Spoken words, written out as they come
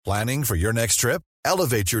Planning for your next trip?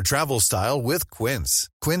 Elevate your travel style with Quince.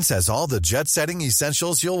 Quince has all the jet-setting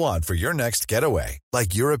essentials you'll want for your next getaway,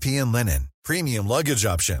 like European linen, premium luggage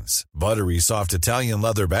options, buttery soft Italian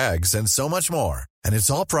leather bags, and so much more. And it's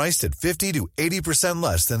all priced at 50 to 80%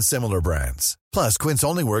 less than similar brands. Plus, Quince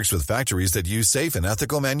only works with factories that use safe and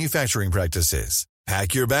ethical manufacturing practices.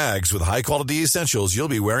 Pack your bags with high-quality essentials you'll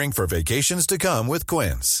be wearing for vacations to come with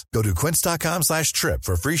Quince. Go to quince.com/trip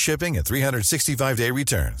for free shipping and 365-day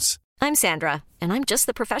returns. I'm Sandra, and I'm just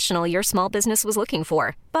the professional your small business was looking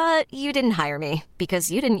for. But you didn't hire me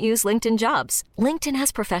because you didn't use LinkedIn Jobs. LinkedIn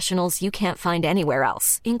has professionals you can't find anywhere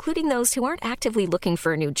else, including those who aren't actively looking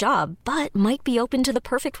for a new job, but might be open to the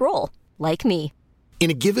perfect role, like me.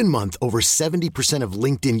 In a given month, over 70% of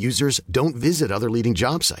LinkedIn users don't visit other leading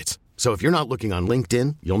job sites. So if you're not looking on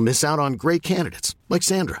LinkedIn, you'll miss out on great candidates like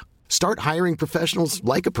Sandra. Start hiring professionals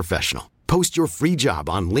like a professional. Post your free job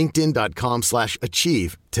on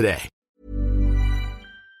linkedin.com/achieve today.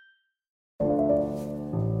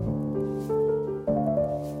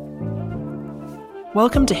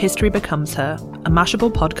 Welcome to History Becomes Her, a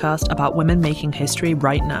Mashable podcast about women making history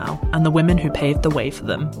right now and the women who paved the way for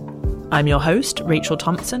them. I'm your host, Rachel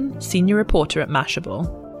Thompson, senior reporter at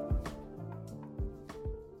Mashable.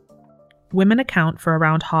 Women account for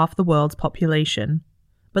around half the world's population,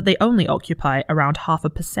 but they only occupy around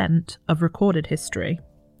 0.5% of recorded history.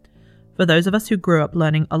 For those of us who grew up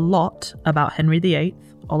learning a lot about Henry VIII,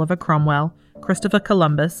 Oliver Cromwell, Christopher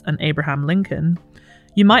Columbus, and Abraham Lincoln,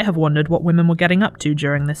 you might have wondered what women were getting up to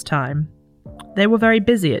during this time. They were very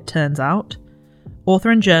busy, it turns out.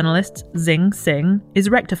 Author and journalist Xing Xing is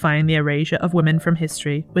rectifying the erasure of women from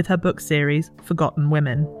history with her book series, Forgotten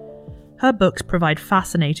Women. Her books provide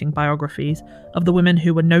fascinating biographies of the women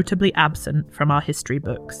who were notably absent from our history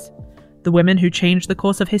books. The women who changed the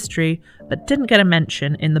course of history but didn't get a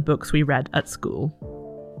mention in the books we read at school.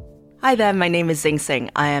 Hi there, my name is Xing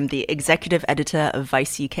Xing. I am the executive editor of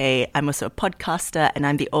Vice UK. I'm also a podcaster and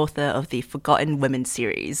I'm the author of the Forgotten Women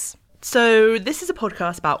series. So this is a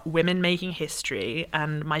podcast about women making history,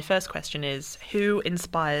 and my first question is, who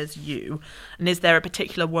inspires you? And is there a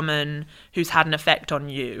particular woman who's had an effect on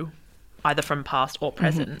you, either from past or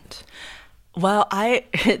present? Well,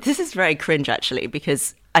 this is very cringe actually,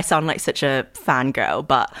 because I sound like such a fangirl,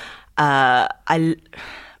 but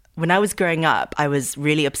when I was growing up, I was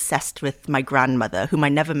really obsessed with my grandmother, whom I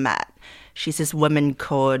never met. She's this woman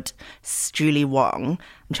called Julie Wong.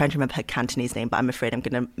 I'm trying to remember her Cantonese name, but I'm afraid I'm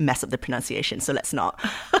going to mess up the pronunciation, so let's not.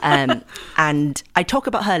 And I talk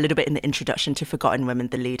about her a little bit in the introduction to Forgotten Women,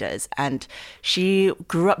 the Leaders. And she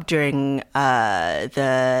grew up during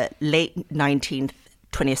the late 19th,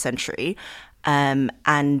 20th century,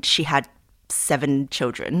 and she had 7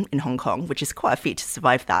 children in Hong Kong, which is quite a feat to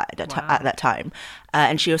survive that at that time.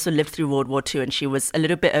 And she also lived through World War II, and she was a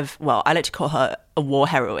little bit of, well, I like to call her a war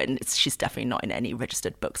heroine. She's definitely not in any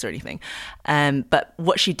registered books or anything. But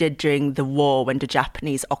what she did during the war when the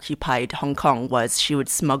Japanese occupied Hong Kong was she would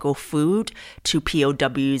smuggle food to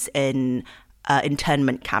POWs in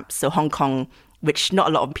internment camps. So Hong Kong, which not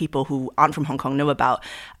a lot of people who aren't from Hong Kong know about,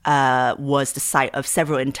 was the site of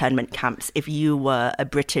several internment camps. If you were a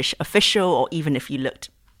British official, or even if you looked,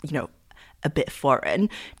 a bit foreign,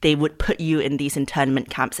 they would put you in these internment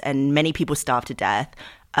camps, and many people starved to death.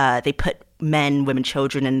 They put men, women,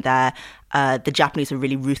 children in there. The Japanese were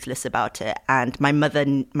really ruthless about it. And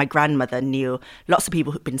my grandmother knew lots of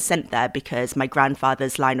people who'd been sent there because my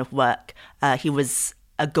grandfather's line of work, he was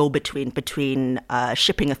a go-between between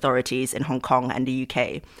shipping authorities in Hong Kong and the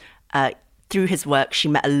UK. Through his work, she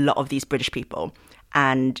met a lot of these British people,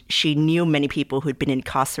 and she knew many people who'd been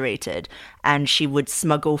incarcerated, and she would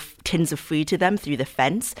smuggle tins of food to them through the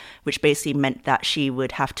fence, which basically meant that she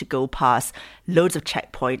would have to go past loads of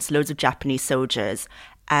checkpoints, loads of Japanese soldiers,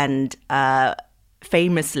 and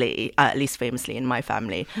famously, at least famously in my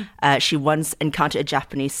family, she once encountered a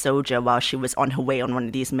Japanese soldier while she was on her way on one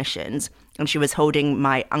of these missions, and she was holding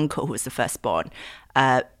my uncle, who was the firstborn,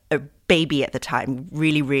 a baby at the time,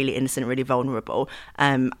 really, really innocent, really vulnerable.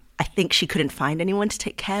 I think she couldn't find anyone to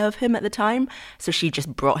take care of him at the time, so she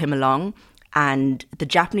just brought him along, and the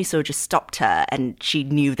Japanese soldier stopped her, and she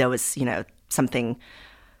knew there was, something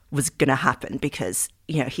was going to happen because,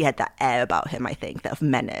 he had that air about him, I think, that of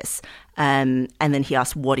menace. And then he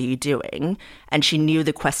asked, "What are you doing?" And she knew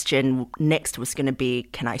the question next was going to be,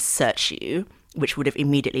 "Can I search you?" which would have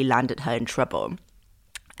immediately landed her in trouble.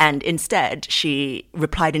 And instead, she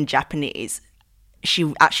replied in Japanese.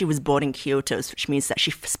 She actually was born in Kyoto, which means that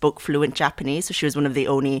she spoke fluent Japanese. So she was one of the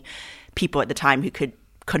only people at the time who could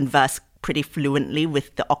converse pretty fluently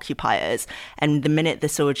with the occupiers. And the minute the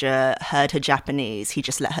soldier heard her Japanese, he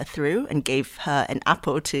just let her through and gave her an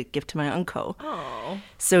apple to give to my uncle. Oh.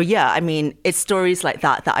 So yeah, I mean, it's stories like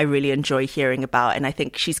that I really enjoy hearing about. And I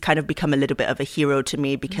think she's kind of become a little bit of a hero to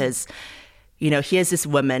me because, you know, here's this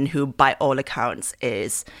woman who, by all accounts,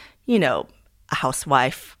 is, you know, a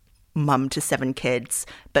housewife, mum to 7 kids,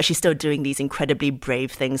 but she's still doing these incredibly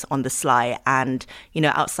brave things on the sly. And, you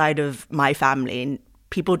know, outside of my family,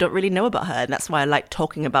 people don't really know about her. And that's why I like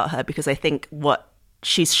talking about her, because I think what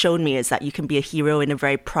she's shown me is that you can be a hero in a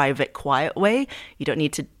very private, quiet way. You don't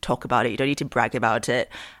need to talk about it. You don't need to brag about it.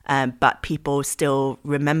 But people still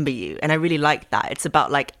remember you. And I really like that. It's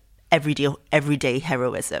about like everyday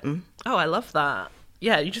heroism. Oh, I love that.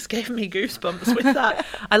 Yeah, you just gave me goosebumps with that.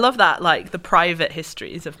 I love that, like the private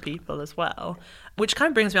histories of people as well, which kind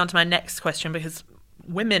of brings me on to my next question, because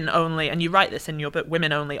women only, and you write this in your book,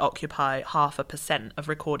 women only occupy 0.5% of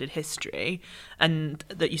recorded history, and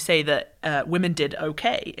that you say that women did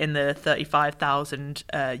okay in the 35,000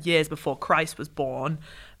 years before Christ was born,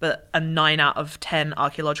 but 9 out of 10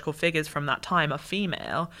 archaeological figures from that time are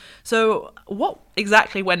female. So what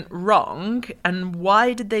exactly went wrong, and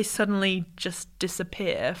why did they suddenly just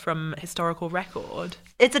disappear from historical record?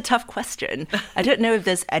 It's a tough question. I don't know if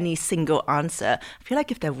there's any single answer. I feel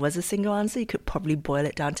like if there was a single answer, you could probably boil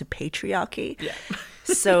it down to patriarchy. Yeah.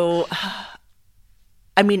 So,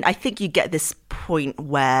 I mean, I think you get this point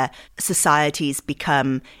where societies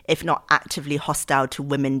become, if not actively hostile to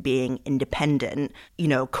women being independent, you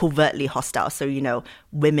know, covertly hostile. So, you know,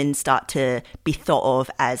 women start to be thought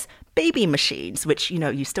of as baby machines, which, you know,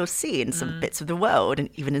 you still see in some bits of the world and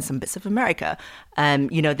even in some bits of America.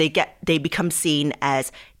 You know, they become seen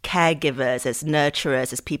as caregivers, as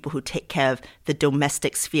nurturers, as people who take care of the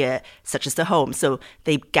domestic sphere, such as the home. So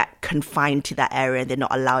they get confined to that area and they're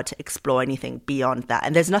not allowed to explore anything beyond that.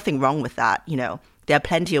 And there's nothing wrong with that. You know, there are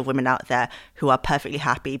plenty of women out there who are perfectly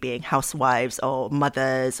happy being housewives or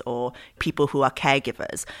mothers or people who are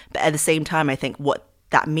caregivers. But at the same time, I think what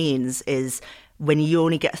that means is when you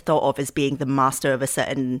only get thought of as being the master of a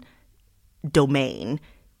certain domain,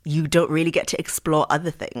 you don't really get to explore other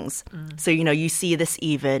things. So, you know, you see this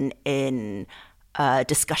even in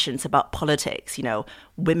discussions about politics. You know,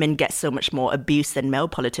 women get so much more abuse than male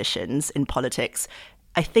politicians in politics.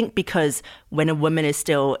 I think because when a woman is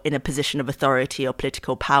still in a position of authority or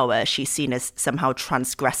political power, she's seen as somehow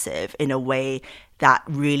transgressive in a way that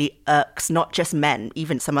really irks not just men,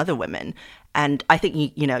 even some other women. And I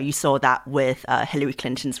think, you know, you saw that with Hillary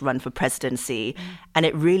Clinton's run for presidency. And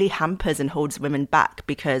it really hampers and holds women back,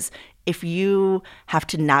 because if you have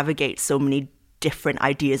to navigate so many different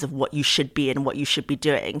ideas of what you should be and what you should be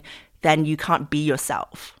doing, then you can't be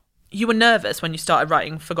yourself. You were nervous when you started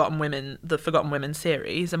writing Forgotten Women, the Forgotten Women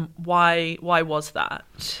series. And why was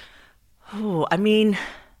that? Oh, I mean,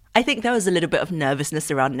 I think there was a little bit of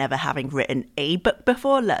nervousness around never having written a book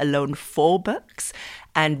before, let alone 4 books.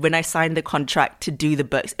 And when I signed the contract to do the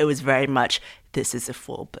books, it was very much, this is a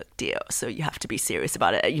 4-book deal, so you have to be serious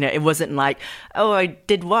about it. You know, it wasn't like, oh, I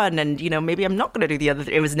did one and, you know, maybe I'm not going to do the other.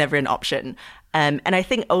 It was never an option. And I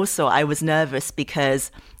think also I was nervous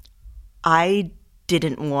because I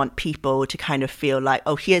didn't want people to kind of feel like,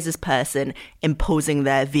 oh, here's this person imposing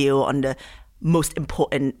their view on the most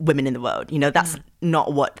important women in the world. You know, that's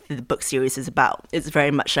not what the book series is about. It's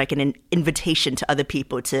very much like an invitation to other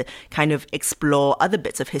people to kind of explore other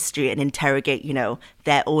bits of history and interrogate, you know,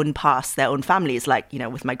 their own past, their own families, like, you know,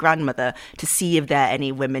 with my grandmother, to see if there are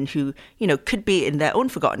any women who, you know, could be in their own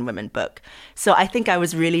Forgotten Women book. So I think I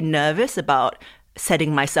was really nervous about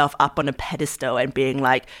setting myself up on a pedestal and being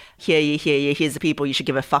like, here's the people you should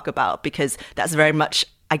give a fuck about, because that's very much,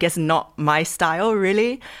 I guess, not my style,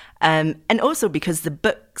 really. And also because the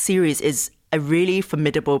book series is a really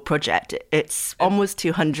formidable project. It's almost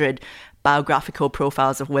 200 biographical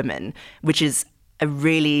profiles of women, which is a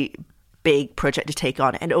really big project to take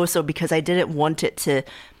on. And also because I didn't want it to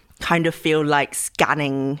kind of feel like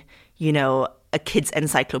scanning, you know, a kid's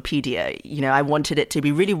encyclopedia. You know, I wanted it to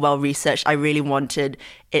be really well researched. I really wanted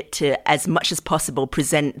it to, as much as possible,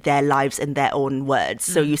 present their lives in their own words.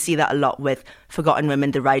 So you see that a lot with Forgotten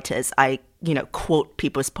Women, the writers. I, you know, quote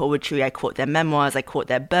people's poetry, I quote their memoirs, I quote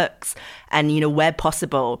their books. And, you know, where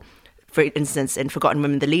possible, for instance, in Forgotten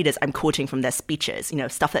Women, the leaders, I'm quoting from their speeches, you know,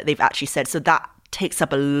 stuff that they've actually said. So that takes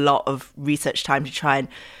up a lot of research time to try and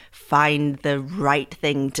find the right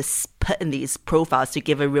thing to put in these profiles to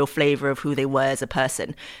give a real flavor of who they were as a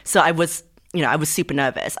person. So I was super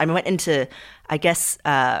nervous. I went into, I guess,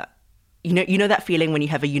 you know that feeling when you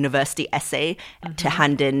have a university essay to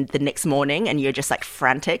hand in the next morning and you're just like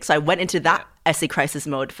frantic. So I went into that essay crisis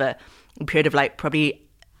mode for a period of like probably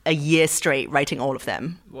a year straight writing all of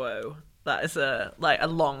them. Whoa. That is a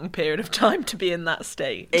long period of time to be in that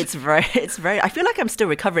state. It's very, I feel like I'm still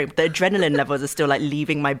recovering. The adrenaline levels are still like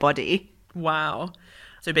leaving my body. Wow.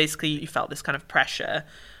 So basically you felt this kind of pressure.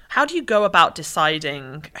 How do you go about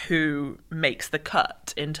deciding who makes the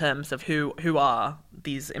cut in terms of who are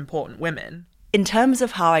these important women? In terms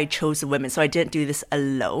of how I chose the women, so I didn't do this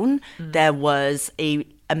alone. There was a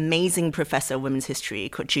amazing professor of women's history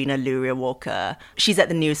called Gina Luria Walker. She's at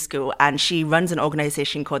the New School and she runs an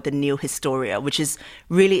organization called the New Historia, which is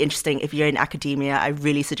really interesting. If you're in academia, I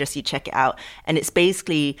really suggest you check it out. And it's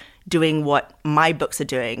basically doing what my books are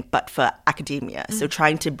doing, but for academia. So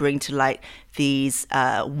trying to bring to light these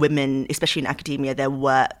women, especially in academia, their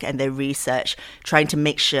work and their research, trying to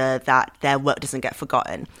make sure that their work doesn't get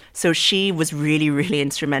forgotten. So she was really, really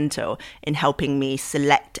instrumental in helping me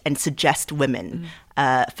select and suggest women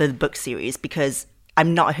for the book series, because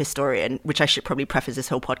I'm not a historian, which I should probably preface this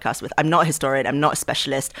whole podcast with. I'm not a historian. I'm not a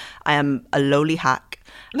specialist. I am a lowly hack.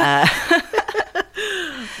 Not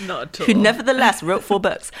at all. Who nevertheless wrote 4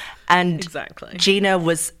 books. And exactly. Gina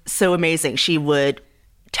was so amazing. She would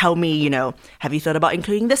tell me, you know, have you thought about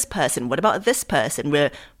including this person? What about this person? We're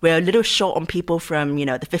a little short on people from, you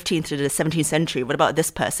know, the 15th to the 17th century. What about this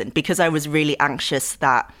person? Because I was really anxious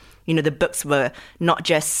that, you know, the books were not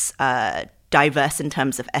just diverse in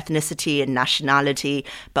terms of ethnicity and nationality,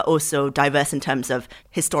 but also diverse in terms of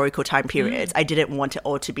historical time periods. I didn't want it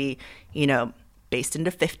all to be, you know, based in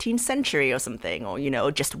the 15th century or something, or, you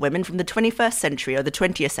know, just women from the 21st century or the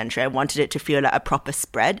 20th century. I wanted it to feel like a proper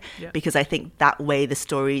spread because I think that way the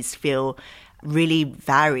stories feel really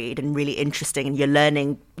varied and really interesting, and you're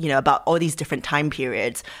learning, you know, about all these different time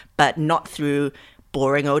periods, but not through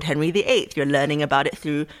boring old Henry VIII. You're learning about it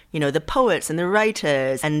through, you know, the poets and the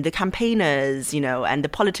writers and the campaigners, you know, and the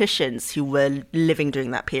politicians who were living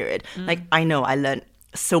during that period. Like, I know I learned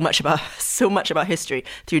so much about history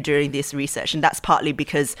through doing this research, and that's partly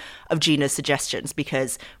because of Gina's suggestions,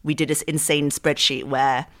 because we did this insane spreadsheet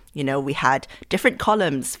where, you know, we had different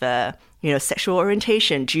columns for, you know, sexual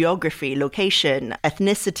orientation, geography, location,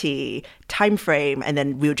 ethnicity, time frame, and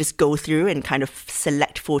then we would just go through and kind of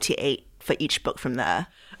select 48 for each book from there.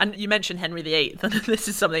 And you mentioned Henry VIII, and this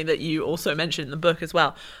is something that you also mentioned in the book as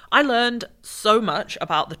well. I learned so much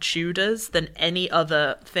about the Tudors than any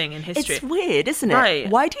other thing in history. It's weird, isn't it? Right.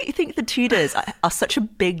 Why do you think the Tudors are such a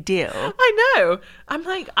big deal? I know. I'm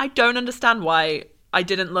like, I don't understand why I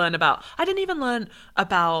didn't even learn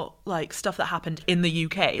about like stuff that happened in the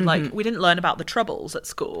UK. Like, we didn't learn about the Troubles at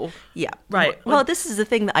school. Yeah. Right. Well, this is the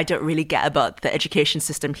thing that I don't really get about the education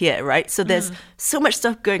system here, right? So there's so much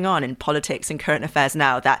stuff going on in politics and current affairs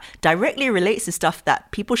now that directly relates to stuff that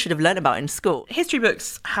people should have learned about in school. History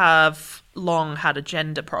books have long had a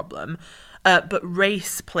gender problem. But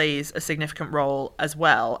race plays a significant role as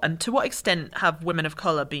well. And to what extent have women of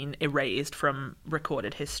colour been erased from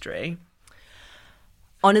recorded history?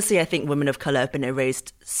 Honestly, I think women of colour have been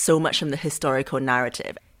erased so much from the historical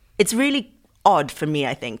narrative. It's really odd for me,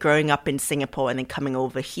 I think, growing up in Singapore and then coming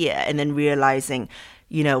over here and then realising,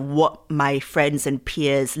 you know, what my friends and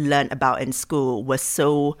peers learnt about in school was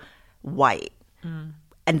so white.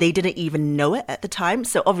 And they didn't even know it at the time.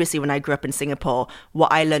 So obviously when I grew up in Singapore,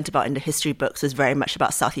 what I learnt about in the history books was very much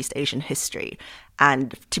about Southeast Asian history.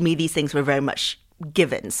 And to me, these things were very much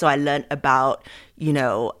given. So I learned about, you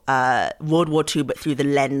know, World War II, but through the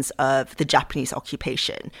lens of the Japanese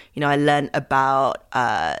occupation. You know, I learned about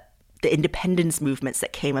the independence movements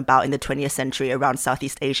that came about in the 20th century around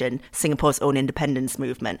Southeast Asia and Singapore's own independence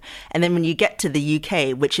movement. And then when you get to the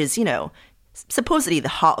UK, which is, you know, supposedly the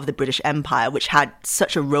heart of the British Empire, which had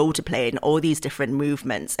such a role to play in all these different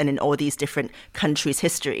movements and in all these different countries'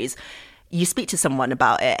 histories, you speak to someone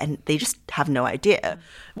about it and they just have no idea.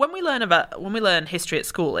 When we learn history at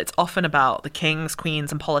school, it's often about the kings,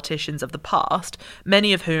 queens, and politicians of the past,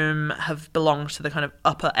 many of whom have belonged to the kind of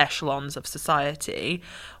upper echelons of society.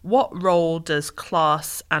 What role does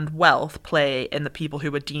class and wealth play in the people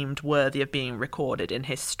who were deemed worthy of being recorded in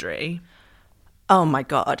history? Oh my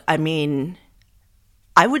God. I mean,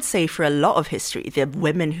 I would say for a lot of history, the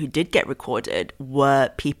women who did get recorded were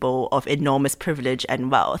people of enormous privilege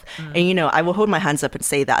and wealth. And, you know, I will hold my hands up and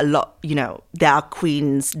say that a lot, you know, there are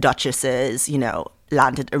queens, duchesses, you know,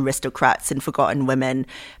 landed aristocrats and forgotten women,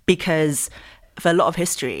 because for a lot of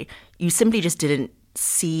history, you simply just didn't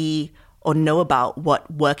see or know about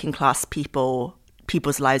what working class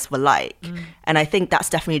people's lives were like. And I think that's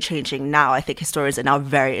definitely changing now. I think historians are now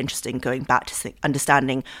very interested in going back to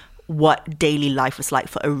understanding what daily life was like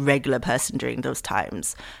for a regular person during those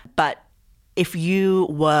times. But if you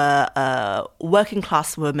were a working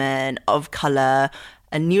class woman of colour,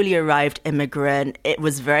 a newly arrived immigrant, it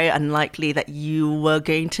was very unlikely that you were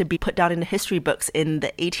going to be put down in the history books in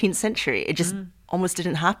the 18th century. It just almost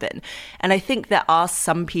didn't happen. And I think there are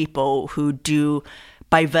some people who do,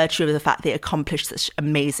 by virtue of the fact they accomplished such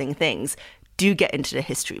amazing things, do get into the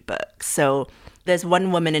history books. So there's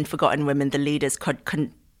one woman in Forgotten Women, the lead is called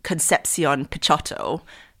Concepcion Picciotto.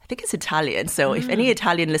 I think it's Italian. So if any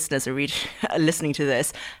Italian listeners are listening to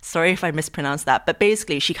this, sorry if I mispronounced that. But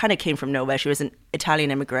basically, she kind of came from nowhere. She was an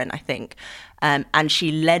Italian immigrant, I think. And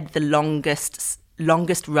she led the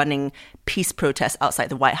longest running peace protest outside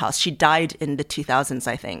the White House. She died in the 2000s,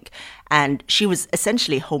 I think. And she was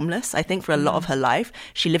essentially homeless, I think, for a lot of her life.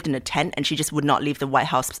 She lived in a tent and she just would not leave the White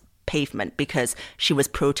House pavement because she was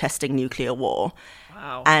protesting nuclear war.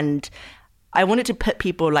 Wow. And I wanted to put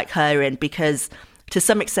people like her in because to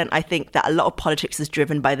some extent, I think that a lot of politics is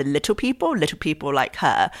driven by the little people like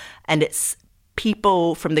her. And it's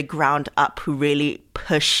people from the ground up who really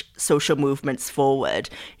push social movements forward.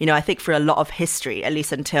 You know, I think for a lot of history, at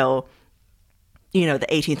least until, you know, the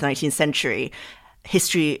 18th, 19th century,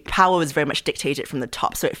 power was very much dictated from the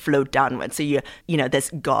top. So it flowed downwards. So, you know, there's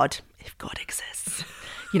God, if God exists,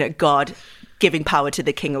 you know, God giving power to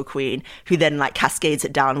the king or queen, who then like cascades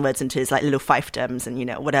it downwards into his like little fiefdoms and, you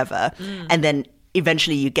know, whatever. And then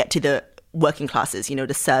eventually you get to the working classes, you know,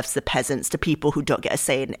 the serfs, the peasants, the people who don't get a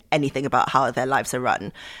say in anything about how their lives are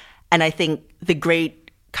run. And I think the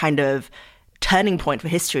great kind of turning point for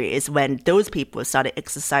history is when those people started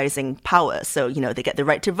exercising power. So, you know, they get the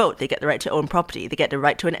right to vote, they get the right to own property, they get the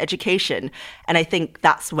right to an education. And I think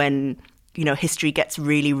that's when, you know, history gets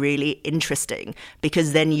really, really interesting,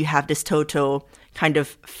 because then you have this total kind of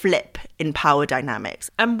flip in power dynamics.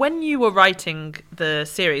 And when you were writing the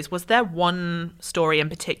series, was there one story in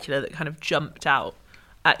particular that kind of jumped out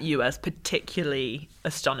at you as particularly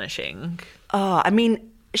astonishing? I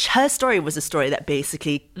mean, her story was a story that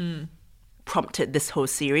basically prompted this whole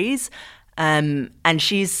series. And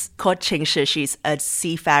she's called Qingshi. She's a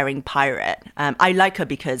seafaring pirate. I like her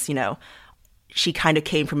because, you know, she kind of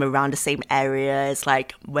came from around the same area as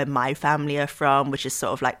like where my family are from, which is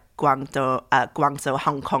sort of like Guangzhou,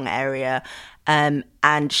 Hong Kong area. And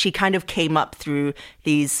she kind of came up through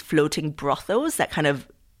these floating brothels that kind of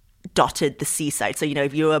dotted the seaside. So, you know,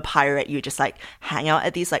 if you were a pirate, you just like hang out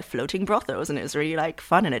at these like floating brothels, and it was really like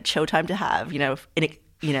fun and a chill time to have, you know,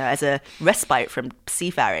 as a respite from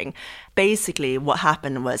seafaring. Basically, what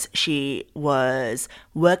happened was she was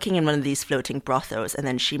working in one of these floating brothels, and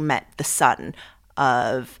then she met the son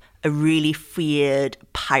of a really feared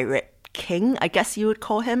pirate king, I guess you would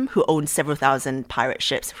call him, who owned several thousand pirate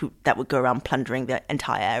ships that would go around plundering the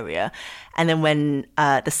entire area. And then when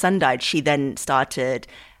the son died, she then started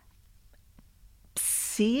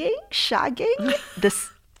shagging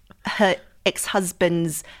her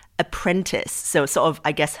ex-husband's apprentice, so sort of,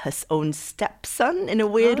 I guess, her own stepson in a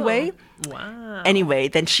weird way. Wow. Anyway,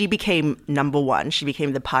 then she became number one. She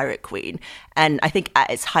became the pirate queen. And I think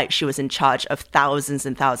at its height, she was in charge of thousands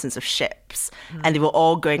and thousands of ships. And they were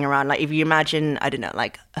all going around, like, if you imagine, I don't know,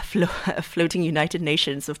 like a floating United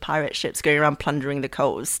Nations of pirate ships going around plundering the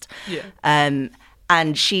coast. Yeah.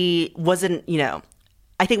 And she wasn't, you know,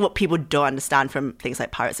 I think what people don't understand from things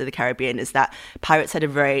like Pirates of the Caribbean is that pirates had a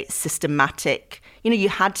very systematic, you know, you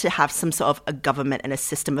had to have some sort of a government and a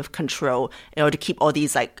system of control in order to keep all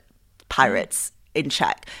these like pirates in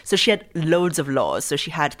check. So she had loads of laws. So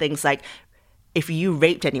she had things like, if you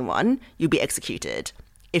raped anyone, you'd be executed.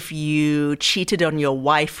 If you cheated on your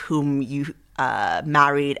wife whom you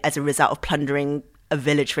married as a result of plundering a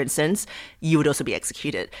village, for instance, you would also be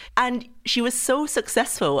executed. And she was so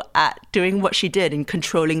successful at doing what she did in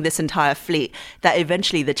controlling this entire fleet that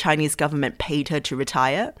eventually the Chinese government paid her to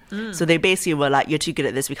retire. So they basically were like, you're too good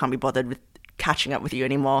at this, we can't be bothered with catching up with you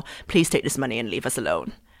anymore. Please take this money and leave us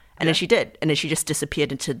alone. And then she did. And then she just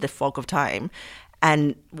disappeared into the fog of time.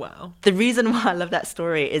 And wow, the reason why I love that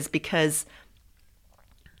story is because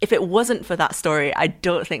if it wasn't for that story, I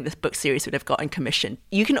don't think this book series would have gotten commissioned.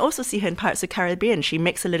 You can also see her in Pirates of the Caribbean. She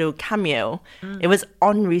makes a little cameo. It was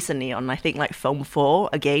on recently on, I think, like Film 4,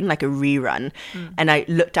 again, like a rerun. And I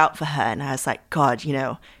looked out for her and I was like, God, you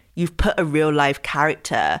know, you've put a real life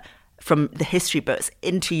character from the history books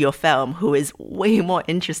into your film who is way more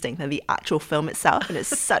interesting than the actual film itself, and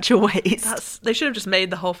it's such a waste. They should have just made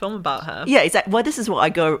the whole film about her. Yeah, exactly. Well, this is what I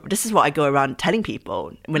go around telling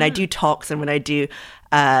people when I do talks and when I do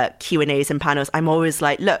Q&As and panels. I'm always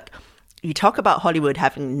like, look, you talk about Hollywood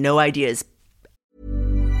having no ideas.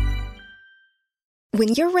 When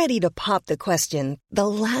you're ready to pop the question, the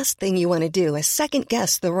last thing you want to do is second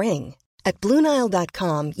guess the ring. At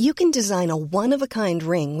BlueNile.com, you can design a one-of-a-kind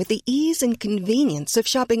ring with the ease and convenience of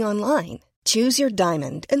shopping online. Choose your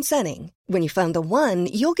diamond and setting. When you find the one,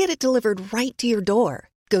 you'll get it delivered right to your door.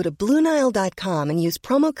 Go to BlueNile.com and use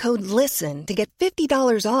promo code LISTEN to get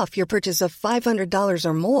 $50 off your purchase of $500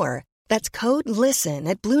 or more. That's code LISTEN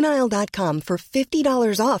at BlueNile.com for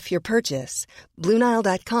 $50 off your purchase.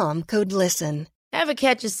 BlueNile.com, code LISTEN. Ever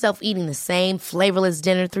catch yourself eating the same flavorless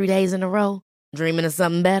dinner 3 days in a row? Dreaming of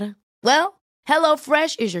something better? Well,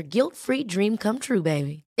 HelloFresh is your guilt-free dream come true,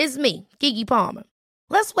 baby. It's me, Keke Palmer.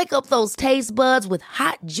 Let's wake up those taste buds with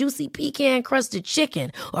hot, juicy pecan-crusted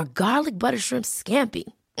chicken or garlic butter shrimp scampi.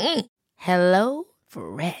 Hello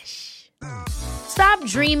Fresh. Stop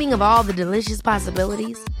dreaming of all the delicious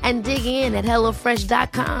possibilities and dig in at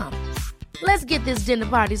HelloFresh.com. Let's get this dinner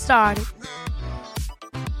party started.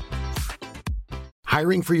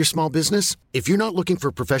 Hiring for your small business? If you're not looking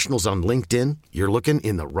for professionals on LinkedIn, you're looking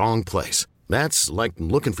in the wrong place. That's like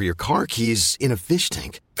looking for your car keys in a fish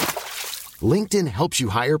tank. LinkedIn helps you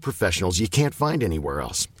hire professionals you can't find anywhere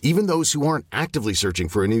else, even those who aren't actively searching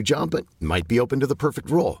for a new job but might be open to the perfect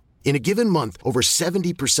role. In a given month, over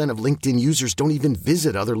 70% of LinkedIn users don't even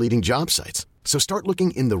visit other leading job sites. So start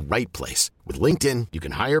looking in the right place. With LinkedIn, you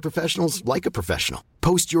can hire professionals like a professional.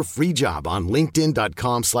 Post your free job on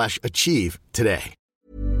linkedin.com/achieve today.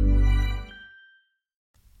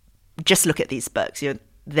 Just look at these books.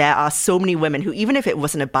 There are so many women who, even if it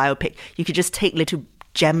wasn't a biopic, you could just take little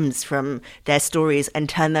gems from their stories and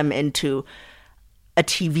turn them into a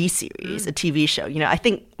TV series, a TV show. I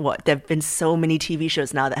think there have been so many TV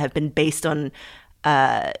shows now that have been based on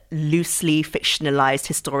loosely fictionalized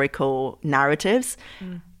historical narratives.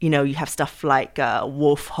 You have stuff like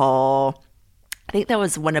Wolf Hall. I think there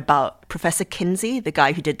was one about Professor Kinsey, the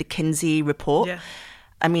guy who did the Kinsey report. Yeah.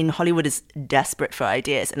 I mean, Hollywood is desperate for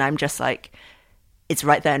ideas, and I'm just like, it's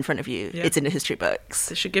right there in front of you. Yeah. It's in the history books.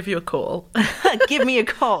 They should give you a call. Give me a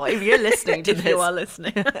call if you're listening to if this. You are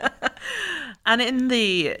listening. And in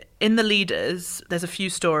the leaders, there's a few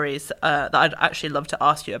stories that I'd actually love to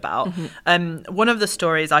ask you about. Mm-hmm. One of the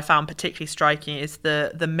stories I found particularly striking is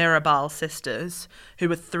the Mirabal sisters, who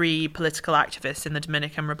were 3 political activists in the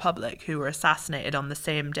Dominican Republic who were assassinated on the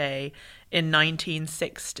same day in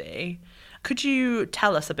 1960. Could you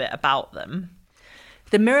tell us a bit about them?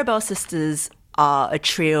 The Mirabal sisters are a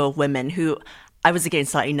trio of women who I was again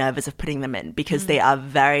slightly nervous of putting them in because they are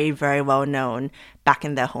very, very well known back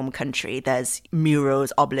in their home country. There's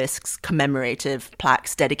murals, obelisks, commemorative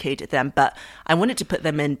plaques dedicated to them. But I wanted to put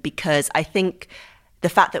them in because I think the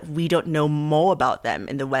fact that we don't know more about them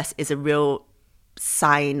in the West is a real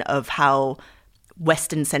sign of how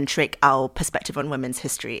Western-centric our perspective on women's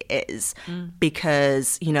history is.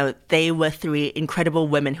 Because, they were 3 incredible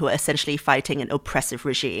women who were essentially fighting an oppressive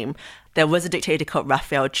regime. There was a dictator called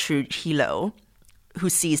Rafael Trujillo who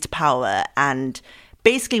seized power and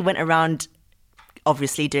basically went around,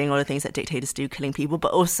 obviously doing all the things that dictators do, killing people,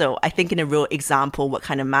 but also, I think in a real example what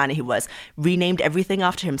kind of man he was, renamed everything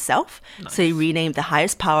after himself. Nice. So he renamed the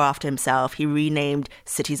highest power after himself. He renamed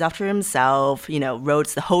cities after himself,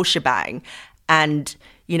 roads, the whole shebang. And,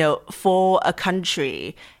 for a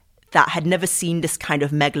country that had never seen this kind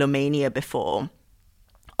of megalomania before,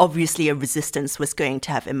 obviously a resistance was going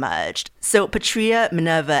to have emerged. So Patria,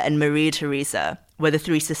 Minerva, and Maria Teresa were the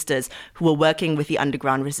 3 sisters who were working with the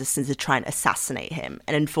underground resistance to try and assassinate him.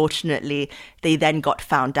 And unfortunately, they then got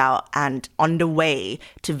found out and on the way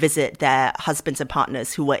to visit their husbands and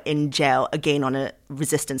partners who were in jail, again on a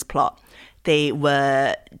resistance plot. They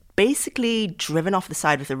were basically driven off the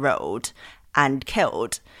side of the road and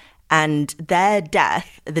killed. And their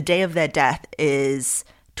death, the day of their death, is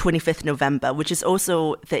 25th November, which is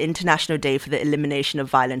also the International Day for the Elimination of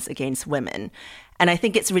Violence Against Women. And I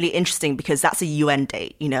think it's really interesting because that's a UN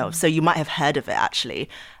date, so you might have heard of it actually.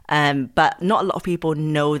 But not a lot of people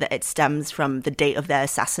know that it stems from the date of their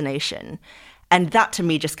assassination. And that to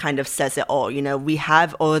me just kind of says it all. We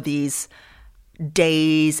have all these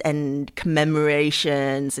days and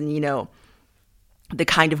commemorations and, the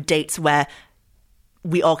kind of dates where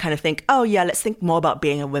we all kind of think, oh yeah, let's think more about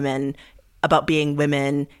being a woman, about being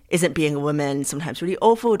women. Isn't being a woman sometimes really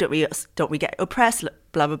awful? Don't we get oppressed?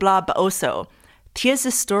 Blah, blah, blah. But also, here's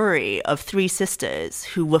a story of 3 sisters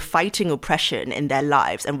who were fighting oppression in their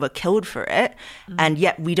lives and were killed for it. And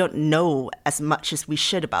yet we don't know as much as we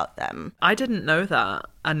should about them. I didn't know that.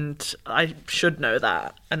 And I should know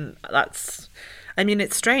that. And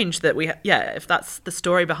it's strange that if that's the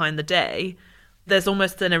story behind the day, there's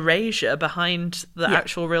almost an erasure behind the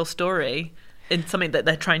actual real story in something that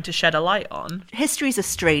they're trying to shed a light on. History is a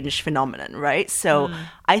strange phenomenon, right? So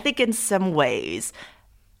I think in some ways,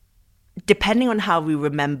 depending on how we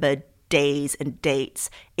remember days and dates,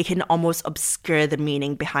 it can almost obscure the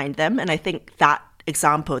meaning behind them. And I think that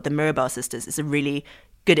example, the Mirabelle sisters, is a really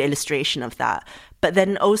good illustration of that. But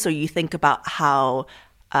then also you think about how,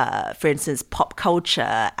 for instance, pop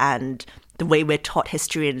culture and the way we're taught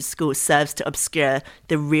history in school serves to obscure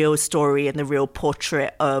the real story and the real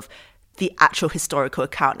portrait of the actual historical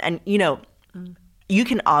account. And, you know, you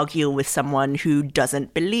can argue with someone who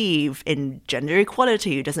doesn't believe in gender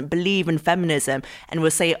equality, who doesn't believe in feminism, and will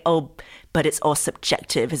say, oh, but it's all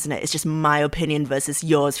subjective, isn't it? It's just my opinion versus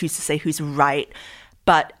yours. Who's to say who's right?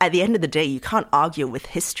 But at the end of the day, you can't argue with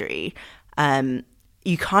history.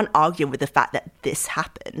 You can't argue with the fact that this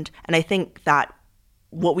happened. And I think that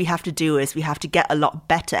what we have to do is we have to get a lot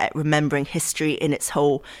better at remembering history in its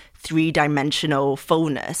whole three-dimensional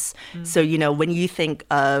fullness. So, you know, when you think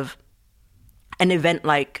of an event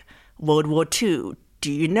like World War II,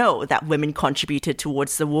 do you know that women contributed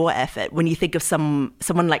towards the war effort? When you think of someone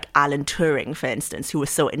like Alan Turing, for instance, who was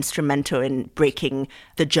so instrumental in breaking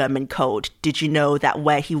the German code, did you know that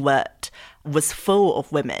where he worked was full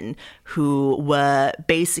of women who were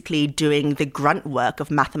basically doing the grunt work of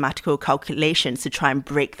mathematical calculations to try and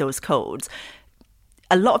break those codes?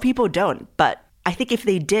 A lot of people don't, but I think if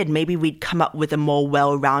they did, maybe we'd come up with a more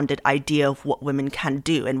well-rounded idea of what women can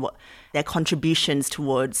do and what their contributions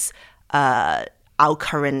towards our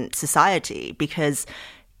current society. Because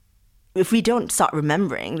if we don't start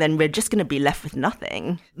remembering, then we're just going to be left with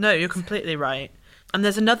nothing. No, you're completely right. And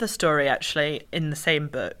there's another story, actually, in the same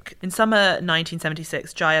book. In summer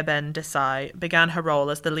 1976, Jayaben Desai began her role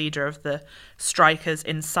as the leader of the strikers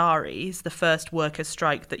in Saris, the first workers'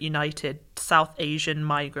 strike that united South Asian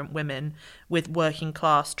migrant women with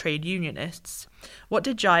working-class trade unionists. What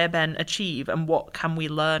did Jayaben achieve, and what can we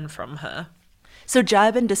learn from her? So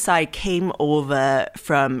Jayaben Desai came over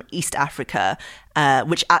from East Africa,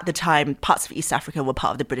 which at the time, parts of East Africa were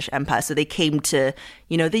part of the British Empire. So they came to,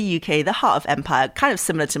 you know, the UK, the heart of empire, kind of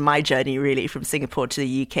similar to my journey, really, from Singapore to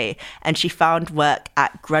the UK. And she found work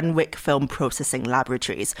at Grunwick Film Processing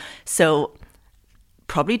Laboratories. So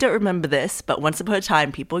probably don't remember this, but once upon a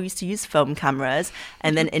time, people used to use film cameras.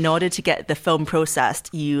 And then in order to get the film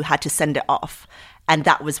processed, you had to send it off. And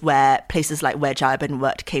that was where places like where Jayaben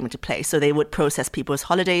worked came into play. So they would process people's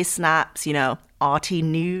holiday snaps, you know, arty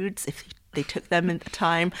nudes, if they took them at the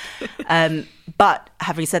time. But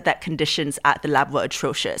having said that, conditions at the lab were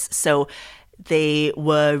atrocious. So they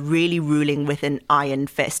were really ruling with an iron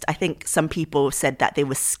fist. I think some people said that they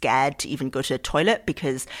were scared to even go to the toilet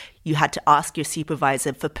because you had to ask your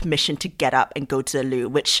supervisor for permission to get up and go to the loo,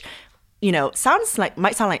 which, you know,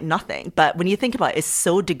 might sound like nothing, but when you think about it, it's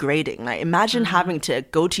so degrading. Like, imagine having to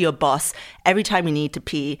go to your boss every time you need to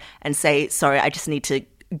pee and say, sorry, I just need to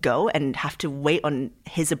go, and have to wait on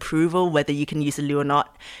his approval whether you can use a loo or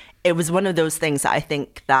not. It was one of those things that I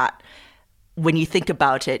think that when you think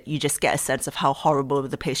about it, you just get a sense of how horrible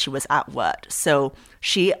the place she was at worked. So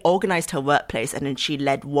she organized her workplace, and then she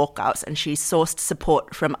led walkouts, and she sourced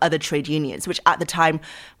support from other trade unions, which at the time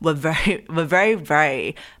were very,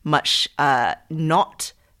 very much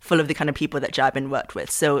not full of the kind of people that Jayaben worked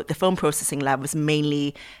with. So the film processing lab was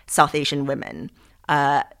mainly South Asian women.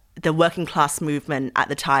 The working class movement at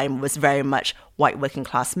the time was very much white working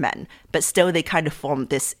class men, but still they kind of formed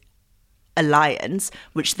this alliance,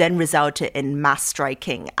 which then resulted in mass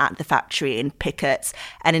striking at the factory, in pickets,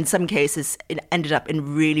 and in some cases it ended up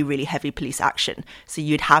in really, really heavy police action. So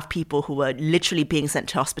you'd have people who were literally being sent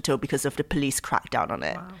to hospital because of the police crackdown on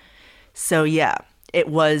it. Wow. So yeah, it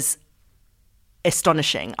was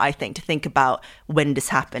astonishing, I think, to think about when this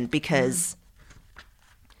happened, because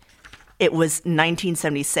it was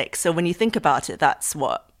 1976. So when you think about it, that's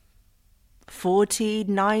what,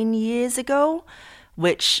 49 years ago,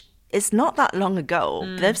 which it's not that long ago.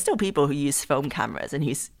 There's still people who use film cameras and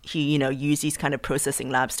who use these kind of processing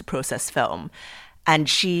labs to process film. And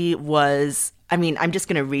she was, I mean, I'm just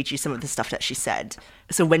going to read you some of the stuff that she said.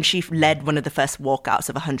 So when she led one of the first walkouts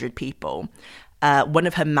of 100 people, one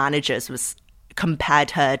of her managers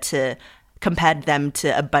compared them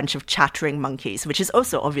to a bunch of chattering monkeys, which is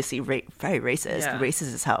also obviously very racist,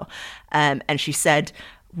 racist as hell. And she said,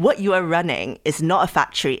 "What you are running is not a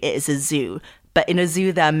factory, it is a zoo. But in a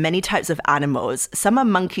zoo, there are many types of animals. Some are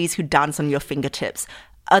monkeys who dance on your fingertips.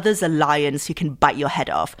 Others are lions who can bite your head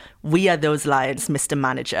off. We are those lions, Mr.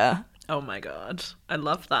 Manager." Oh my God. I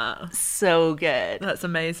love that. So good. That's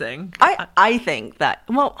amazing. I think that,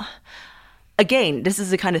 well, again, this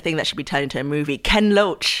is the kind of thing that should be turned into a movie. Ken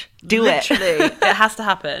Loach, do it. Literally, it has to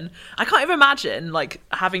happen. I can't even imagine, like,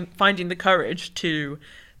 finding the courage to,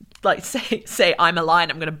 like, say I'm a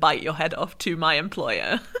lion, I'm going to bite your head off to my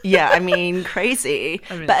employer. Yeah, I mean, crazy.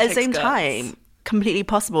 But at the same time, completely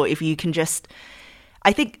possible if you can just...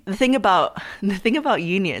 I think the thing about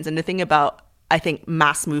unions and the thing about I think,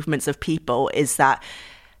 mass movements of people is that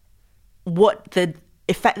what the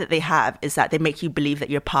effect that they have is that they make you believe that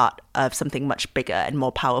you're part of something much bigger and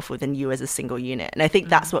more powerful than you as a single unit. And I think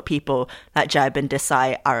that's what people like Jeb and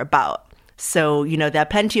Desai are about. So, you know, there are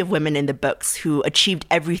plenty of women in the books who achieved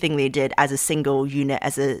everything they did as a single unit,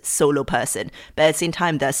 as a solo person. But at the same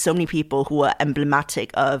time, there are so many people who are emblematic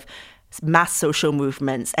of mass social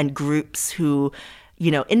movements and groups who, you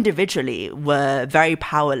know, individually were very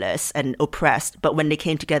powerless and oppressed, but when they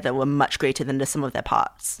came together were much greater than the sum of their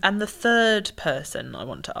parts. And the third person I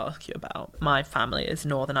want to ask you about, my family is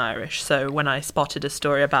Northern Irish, so when I spotted a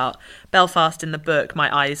story about Belfast in the book,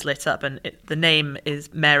 my eyes lit up, and the name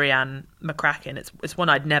is Marianne McCracken. It's one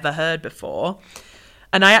I'd never heard before.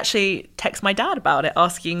 And I actually text my dad about it,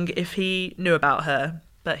 asking if he knew about her,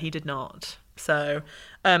 but he did not. So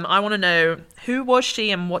I want to know, who was she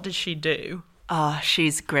and what did she do? Oh,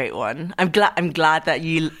 she's a great one. I'm glad that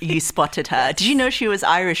you spotted her. Did you know she was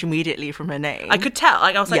Irish immediately from her name? I could tell.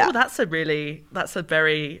 I was like, oh, that's a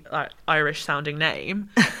very Irish sounding name.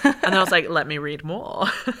 And then I was like, let me read more.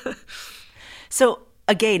 So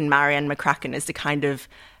again, Marianne McCracken is the kind of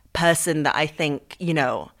person that I think, you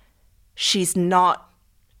know, she's not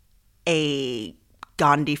a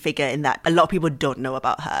Gandhi figure in that a lot of people don't know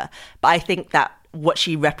about her. But I think that what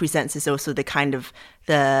she represents is also the kind of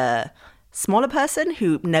the smaller person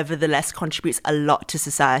who nevertheless contributes a lot to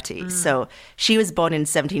society. So she was born in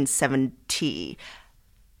 1770,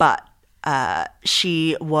 but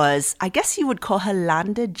she was, I guess you would call her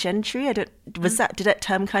landed gentry. Did that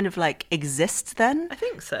term kind of like exist then? I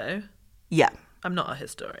think so. Yeah. I'm not a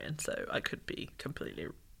historian, so I could be completely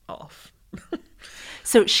off.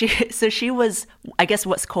 So she was, I guess,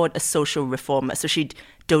 what's called a social reformer. So she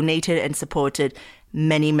donated and supported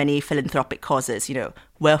many, many philanthropic causes, you know,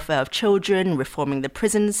 welfare of children, reforming the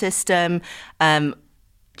prison system,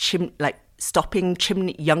 stopping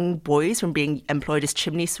young boys from being employed as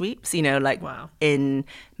chimney sweeps, you know, like in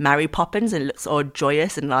Mary Poppins, and it looks all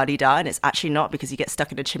joyous and la-di-da, and it's actually not, because you get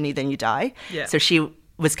stuck in a chimney, then you die. Yeah. So she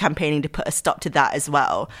was campaigning to put a stop to that as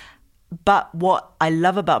well. But what I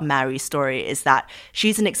love about Mary's story is that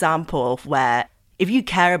she's an example of where if you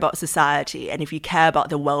care about society and if you care about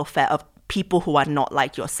the welfare of people who are not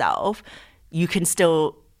like yourself, you can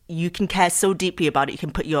care so deeply about it. You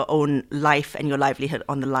can put your own life and your livelihood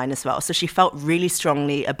on the line as well. So she felt really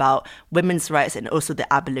strongly about women's rights and also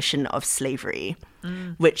the abolition of slavery,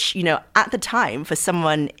 which, you know, at the time, for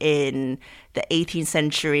someone in the 18th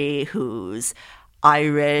century who's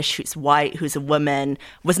Irish, who's white, who's a woman,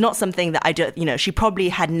 was not something that she probably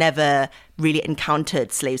had never really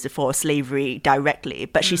encountered slaves before, slavery directly,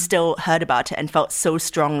 but she still heard about it and felt so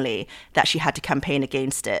strongly that she had to campaign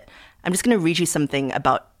against it. I'm just going to read you something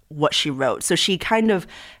about what she wrote. So she kind of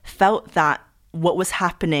felt that what was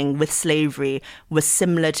happening with slavery was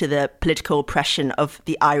similar to the political oppression of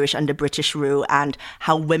the Irish under British rule and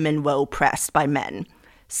how women were oppressed by men.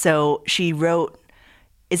 So she wrote,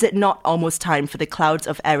 "Is it not almost time for the clouds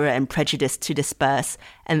of error and prejudice to disperse,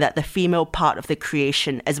 and that the female part of the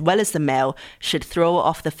creation, as well as the male, should throw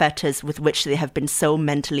off the fetters with which they have been so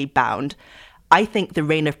mentally bound? I think the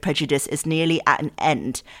reign of prejudice is nearly at an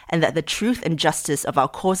end, and that the truth and justice of our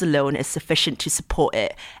cause alone is sufficient to support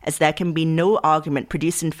it, as there can be no argument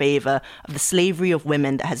produced in favour of the slavery of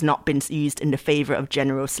women that has not been used in the favour of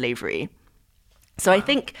general slavery." So I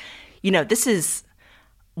think, you know, this is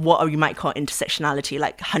what you might call intersectionality,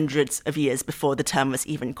 like hundreds of years before the term was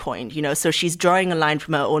even coined, you know. So she's drawing a line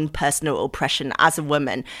from her own personal oppression as a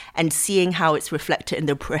woman and seeing how it's reflected in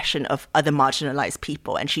the oppression of other marginalized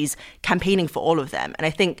people, and she's campaigning for all of them. And I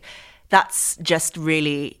think that's just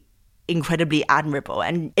really incredibly admirable,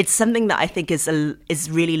 and it's something that I think is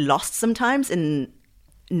really lost sometimes in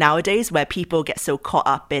nowadays, where people get so caught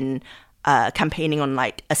up in campaigning on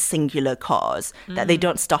like a singular cause that they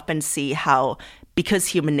don't stop and see how, because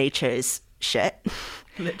human nature is shit,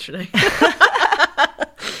 literally,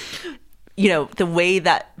 you know, the way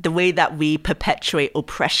that we perpetuate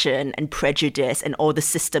oppression and prejudice and all the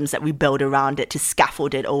systems that we build around it to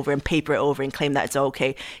scaffold it over and paper it over and claim that it's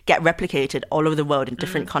okay, get replicated all over the world in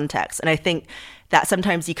different contexts. And I think that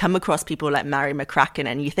sometimes you come across people like Mary McCracken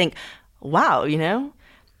and you think, wow, you know,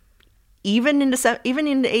 even in the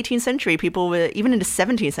 18th century, even in the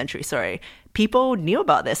 17th century, people knew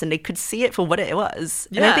about this and they could see it for what it was.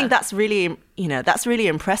 Yeah. And I think that's really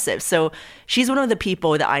impressive. So she's one of the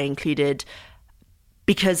people that I included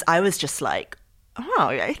because I was just like, Oh,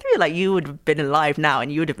 I feel like you would have been alive now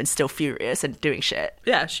and you would have been still furious and doing shit.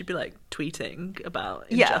 Yeah, she'd be like tweeting about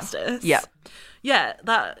injustice. Yeah. Yeah,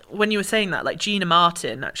 that when you were saying that, like Gina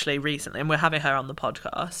Martin actually recently, and we're having her on the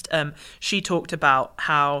podcast, she talked about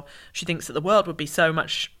how she thinks that the world would be so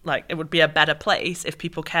much, like, it would be a better place if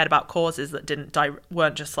people cared about causes that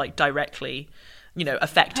weren't just like directly, you know,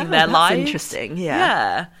 affecting their lives. Interesting, yeah.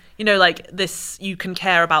 Yeah. You know, like this, you can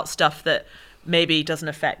care about stuff that maybe doesn't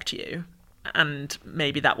affect you, and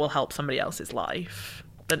maybe that will help somebody else's life,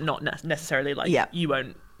 but not necessarily like you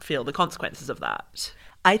won't feel the consequences of that.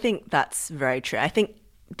 I think that's very true. I think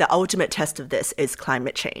the ultimate test of this is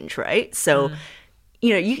climate change, right? So,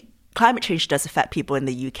 you know, climate change does affect people in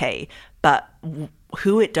the UK, but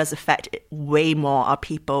who it does affect way more are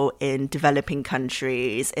people in developing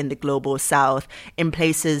countries, in the global south, in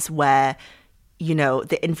places where, you know,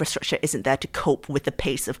 the infrastructure isn't there to cope with the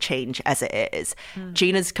pace of change as it is.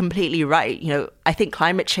 Gina's completely right. You know, I think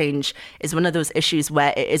climate change is one of those issues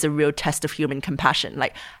where it is a real test of human compassion.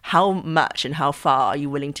 Like, how much and how far are you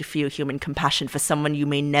willing to feel human compassion for someone you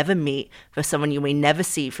may never meet, for someone you may never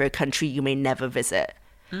see, for a country you may never visit?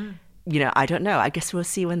 You know, I don't know. I guess we'll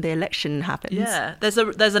see when the election happens. Yeah, there's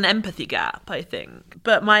an empathy gap, I think.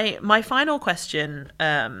 But my final question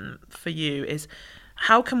for you is,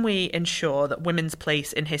 how can we ensure that women's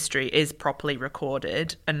place in history is properly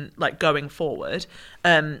recorded and like going forward?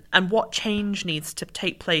 And what change needs to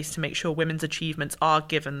take place to make sure women's achievements are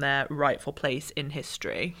given their rightful place in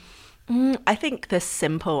history? I think the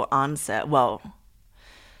simple answer, well,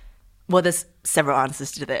 there's several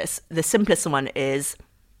answers to this. The simplest one is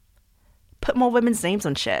put more women's names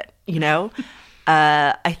on shit, you know?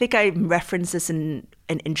 I think I referenced this in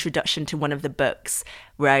an introduction to one of the books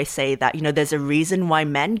where I say that, you know, there's a reason why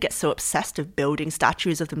men get so obsessed with building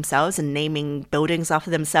statues of themselves and naming buildings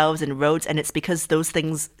after themselves and roads, and it's because those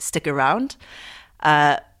things stick around.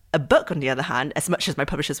 A book, on the other hand, as much as my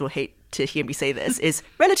publishers will hate to hear me say this, is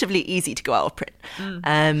relatively easy to go out of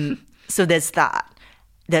print. So there's that.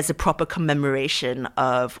 There's a proper commemoration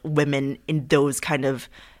of women in those kind of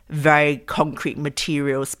very concrete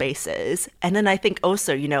material spaces. And then I think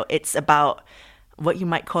also, you know, it's about what you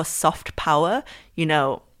might call soft power, you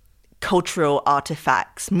know, cultural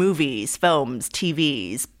artifacts, movies, films,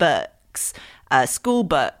 TVs, books, school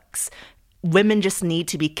books. Women just need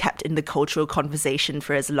to be kept in the cultural conversation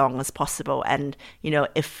for as long as possible. And, you know,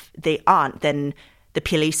 if they aren't, then the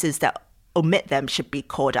places that omit them should be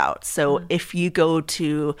called out. So if you go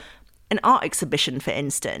to an art exhibition, for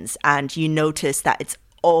instance, and you notice that it's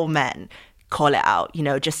all men, call it out, you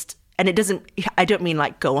know, just, and it doesn't, I don't mean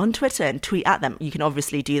like go on Twitter and tweet at them. You can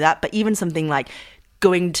obviously do that, but even something like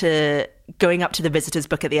going up to the visitor's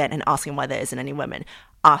book at the end and asking why there isn't any women,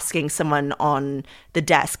 asking someone on the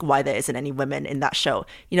desk why there isn't any women in that show,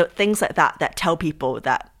 you know, things like that, that tell people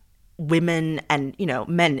that women and, you know,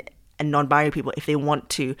 men and non-binary people, if they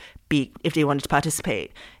wanted to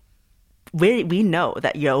participate, we know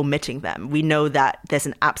that you're omitting them. We know that there's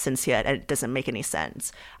an absence here and it doesn't make any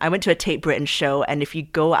sense. I went to a Tate Britain show, and if you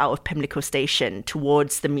go out of Pimlico Station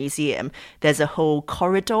towards the museum, there's a whole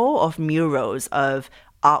corridor of murals of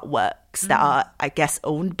artworks that are, I guess,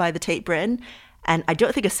 owned by the Tate Britain. And I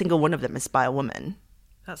don't think a single one of them is by a woman.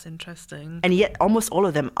 That's interesting. And yet almost all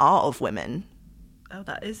of them are of women. Oh,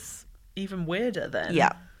 that is even weirder then.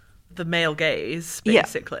 Yeah. The male gaze,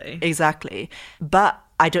 basically. Yeah, exactly. But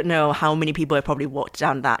I don't know how many people have probably walked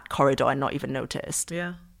down that corridor and not even noticed.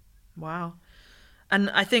 Yeah. Wow. And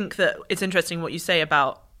I think that it's interesting what you say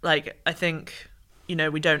about, like, I think, you know,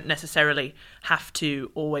 we don't necessarily have to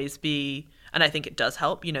always be, and I think it does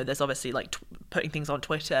help, you know, there's obviously like putting things on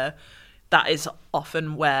Twitter. That is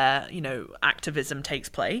often where, you know, activism takes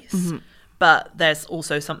place. Mm-hmm. But there's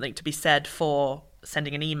also something to be said for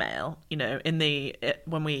sending an email. You know,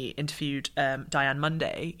 when we interviewed Diane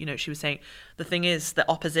Monday, you know, she was saying the thing is the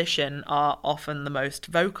opposition are often the most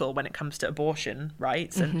vocal when it comes to abortion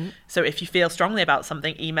rights. And so if you feel strongly about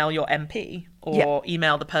something, email your MP or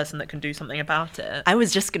email the person that can do something about it. I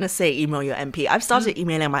was just going to say email your MP. I've started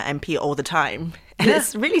emailing my MP all the time. And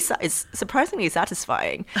it's surprisingly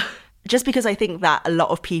satisfying. Just because I think that a lot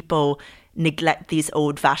of people neglect these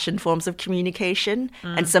old-fashioned forms of communication.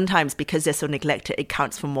 And sometimes because they're so neglected, it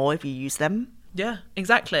counts for more if you use them. Yeah,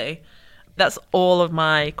 exactly. That's all of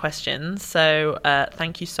my questions. So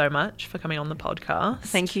thank you so much for coming on the podcast.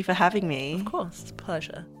 Thank you for having me. Of course, it's a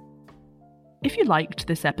pleasure. If you liked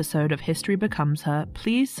this episode of History Becomes Her,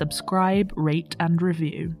 please subscribe, rate, and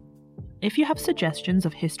review. If you have suggestions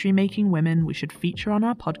of history-making women we should feature on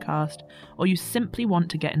our podcast, or you simply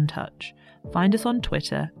want to get in touch, find us on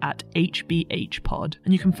Twitter at HBHpod,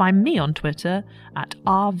 and you can find me on Twitter at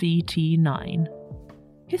RVT9.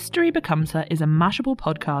 History Becomes Her is a Mashable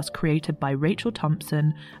podcast created by Rachel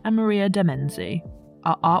Thompson and Maria Demenzi.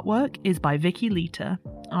 Our artwork is by Vicky Lita.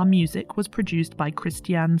 Our music was produced by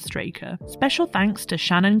Christian Straker. Special thanks to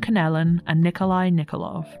Shannon Cannellan and Nikolai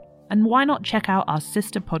Nikolov. And why not check out our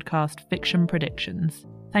sister podcast, Fiction Predictions?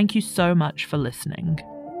 Thank you so much for listening.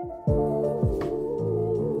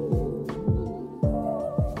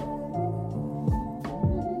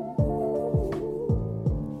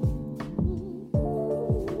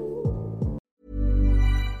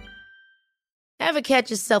 Ever catch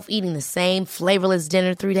yourself eating the same flavorless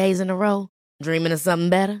dinner 3 days in a row? Dreaming of something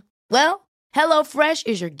better? Well, HelloFresh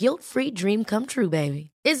is your guilt-free dream come true,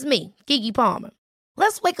 baby. It's me, Keke Palmer.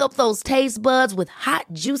 Let's wake up those taste buds with hot,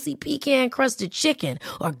 juicy pecan-crusted chicken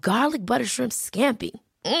or garlic butter shrimp scampi.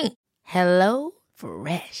 Hello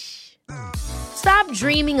Fresh. Stop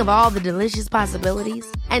dreaming of all the delicious possibilities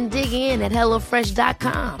and dig in at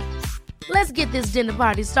HelloFresh.com. Let's get this dinner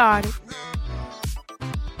party started.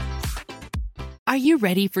 Are you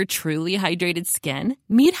ready for truly hydrated skin?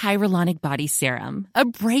 Meet Hyaluronic Body Serum, a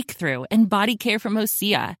breakthrough in body care from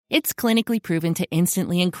Osea. It's clinically proven to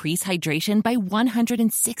instantly increase hydration by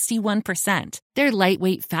 161%. Their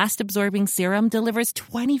lightweight, fast-absorbing serum delivers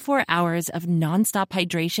 24 hours of nonstop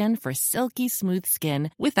hydration for silky smooth skin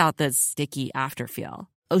without the sticky afterfeel.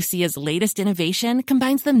 Osea's latest innovation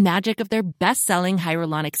combines the magic of their best-selling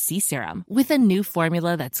Hyaluronic Sea Serum with a new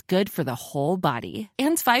formula that's good for the whole body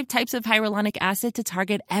and 5 types of hyaluronic acid to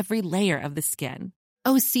target every layer of the skin.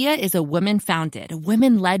 Osea is a women-founded,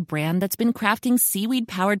 women-led brand that's been crafting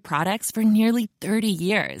seaweed-powered products for nearly 30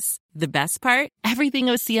 years. The best part? Everything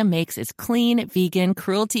Osea makes is clean, vegan,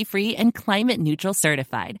 cruelty-free, and climate-neutral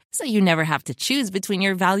certified, so you never have to choose between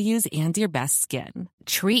your values and your best skin.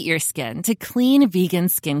 Treat your skin to clean, vegan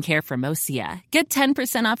skincare from Osea. Get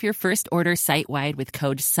 10% off your first order site-wide with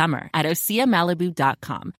code SUMMER at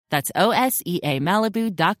OseaMalibu.com. That's OSEA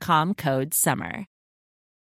Malibu.com, code SUMMER.